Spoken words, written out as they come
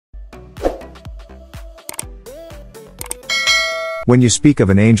When you speak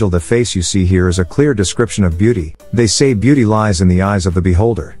of an angel, the face you see here is a clear description of beauty. They say beauty lies in the eyes of the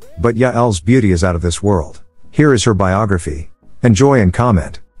beholder, but Yael's beauty is out of this world. Here is her biography. Enjoy and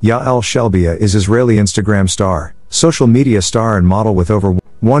comment. Yael Shelbia is Israeli Instagram star, social media star and model with over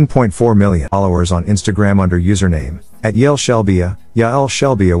 1.4 million followers on Instagram under username @Yael Shelbia. Yael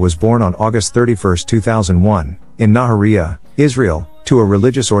Shelbia was born on August 31, 2001, in Nahariya, Israel, to a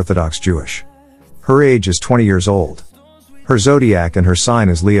religious Orthodox Jewish. Her age is 20 years old. Her zodiac and her sign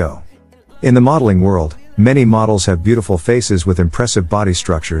is Leo. In the modeling world, many models have beautiful faces with impressive body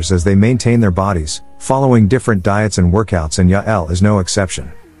structures as they maintain their bodies, following different diets and workouts, and Yael is no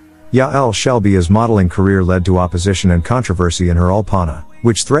exception. Yael Shelbia's modeling career led to opposition and controversy in her Ulpana,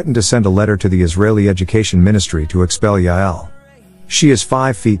 which threatened to send a letter to the Israeli Education Ministry to expel Yael. She is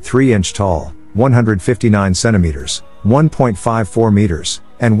 5 feet 3 inches tall, 159 centimeters, 1.54 meters,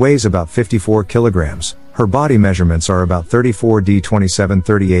 and weighs about 54 kilograms. Her body measurements are about 34 27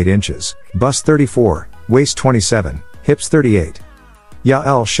 38 inches, bust 34, waist 27, hips 38.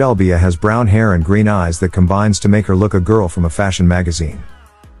 Yael Shelbia has brown hair and green eyes that combines to make her look a girl from a fashion magazine.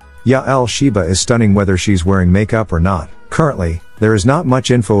 Yael Shelbia is stunning whether she's wearing makeup or not. Currently, there is not much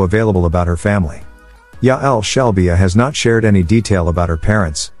info available about her family. Yael Shelbia has not shared any detail about her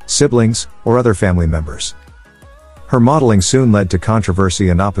parents, siblings, or other family members. Her modeling soon led to controversy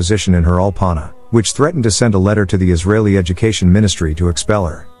and opposition in her Ulpana, which threatened to send a letter to the Israeli Education Ministry to expel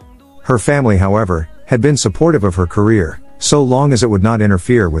her. Her family, however, had been supportive of her career, so long as it would not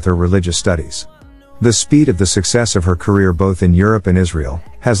interfere with her religious studies. The speed of the success of her career both in Europe and Israel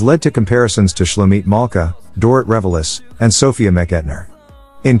has led to comparisons to Shlomit Malka, Dorit Revelis, and Sophia McEtner.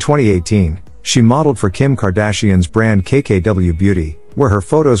 In 2018, she modeled for Kim Kardashian's brand KKW Beauty, where her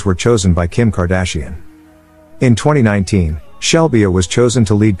photos were chosen by Kim Kardashian. In 2019, Shelbia was chosen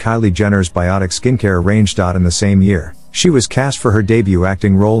to lead Kylie Jenner's biotic skincare range. In the same year, she was cast for her debut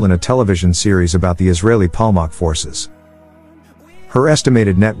acting role in a television series about the Israeli Palmach forces. Her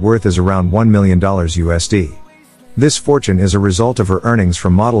estimated net worth is around $1 million USD. This fortune is a result of her earnings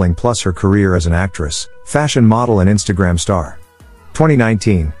from modeling plus her career as an actress, fashion model and Instagram star.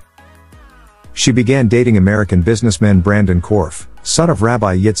 2019. She began dating American businessman Brandon Korf, son of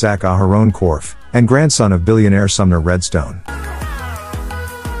Rabbi Yitzhak Aharon Korf, and grandson of billionaire Sumner Redstone.